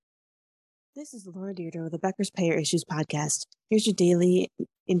This is Laura Deirdre with the Becker's Payer Issues podcast. Here's your daily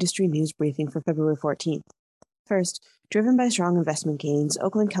industry news briefing for February 14th. First, driven by strong investment gains,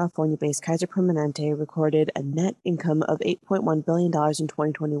 Oakland, California-based Kaiser Permanente recorded a net income of $8.1 billion in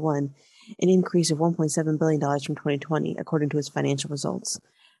 2021, an increase of $1.7 billion from 2020, according to its financial results.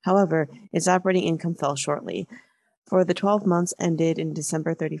 However, its operating income fell shortly. For the 12 months ended in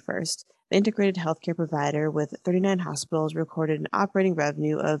December 31st, the integrated healthcare provider with 39 hospitals recorded an operating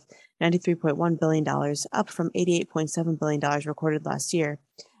revenue of $93.1 billion, up from $88.7 billion recorded last year.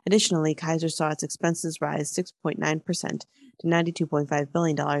 Additionally, Kaiser saw its expenses rise 6.9% to $92.5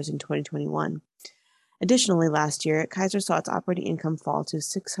 billion in 2021. Additionally, last year, Kaiser saw its operating income fall to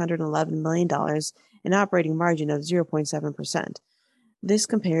 $611 million, an operating margin of 0.7%. This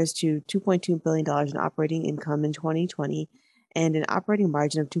compares to $2.2 billion in operating income in 2020 and an operating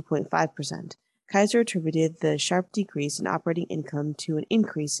margin of 2.5%. Kaiser attributed the sharp decrease in operating income to an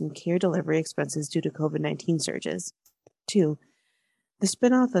increase in care delivery expenses due to COVID-19 surges. 2. The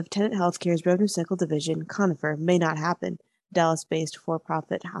spinoff of Tenet Healthcare's revenue cycle division, Conifer, may not happen, Dallas-based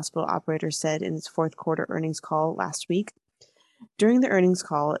for-profit hospital operator said in its fourth quarter earnings call last week. During the earnings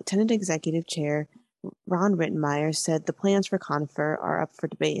call, Tenet Executive Chair Ron Rittenmeyer said the plans for Conifer are up for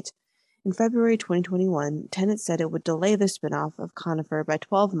debate. In February 2021, Tenet said it would delay the spinoff of Conifer by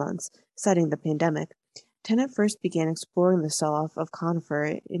 12 months, citing the pandemic. Tenet first began exploring the sell-off of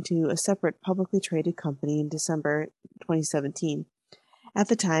Conifer into a separate publicly traded company in December 2017. At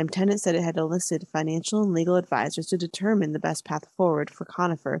the time, Tenet said it had enlisted financial and legal advisors to determine the best path forward for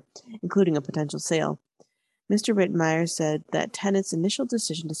Conifer, including a potential sale. Mr. Rittenmeyer said that Tenet's initial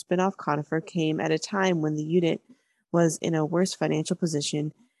decision to spin off Conifer came at a time when the unit was in a worse financial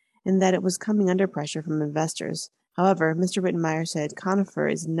position and that it was coming under pressure from investors. However, Mr. Rittenmeyer said Conifer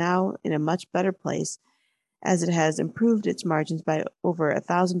is now in a much better place as it has improved its margins by over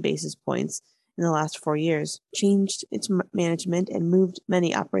 1,000 basis points in the last 4 years, changed its management, and moved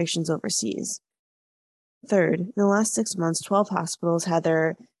many operations overseas. Third, in the last 6 months, 12 hospitals had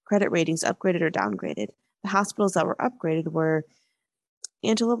their credit ratings upgraded or downgraded. The hospitals that were upgraded were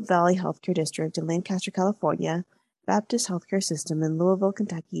Antelope Valley Healthcare District in Lancaster, California, Baptist Healthcare System in Louisville,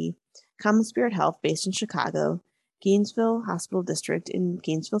 Kentucky, Common Spirit Health based in Chicago, Gainesville Hospital District in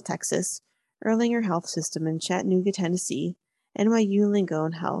Gainesville, Texas, Erlanger Health System in Chattanooga, Tennessee, NYU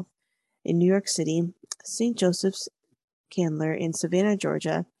Langone Health in New York City, St. Joseph's Candler in Savannah,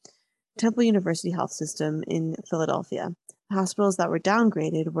 Georgia, Temple University Health System in Philadelphia. The hospitals that were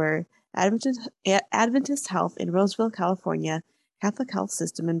downgraded were Adventist Health in Roseville, California, Catholic Health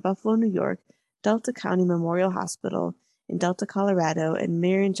System in Buffalo, New York, Delta County Memorial Hospital in Delta, Colorado, and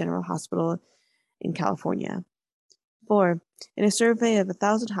Marion General Hospital in California. 4. In a survey of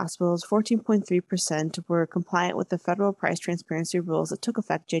 1,000 hospitals, 14.3% were compliant with the federal price transparency rules that took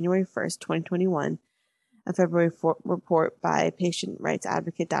effect January 1st, 2021. A February report by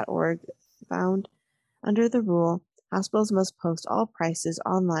patientrightsadvocate.org found. Under the rule, hospitals must post all prices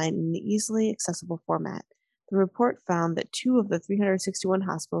online in an easily accessible format. The report found that 2 of the 361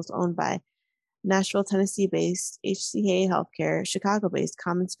 hospitals owned by Nashville, Tennessee-based HCA Healthcare, Chicago-based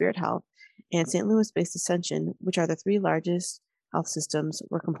Common Spirit Health, and St. Louis-based Ascension, which are the 3 largest health systems,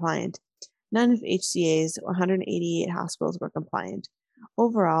 were compliant. None of HCA's 188 hospitals were compliant.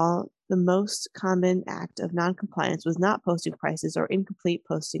 Overall, the most common act of noncompliance was not posting prices or incomplete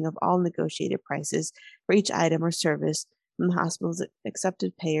posting of all negotiated prices for each item or service from the hospital's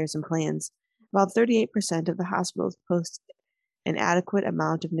accepted payers and plans. About 38% of the hospitals post an adequate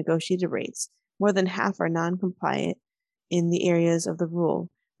amount of negotiated rates. More than half are non-compliant in the areas of the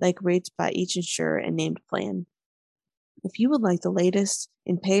rule, like rates by each insurer and named plan. If you would like the latest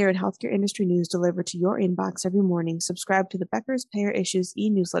in payer and healthcare industry news delivered to your inbox every morning, subscribe to the Becker's Payer Issues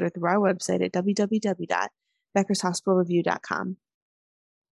e-newsletter through our website at www.beckershospitalreview.com.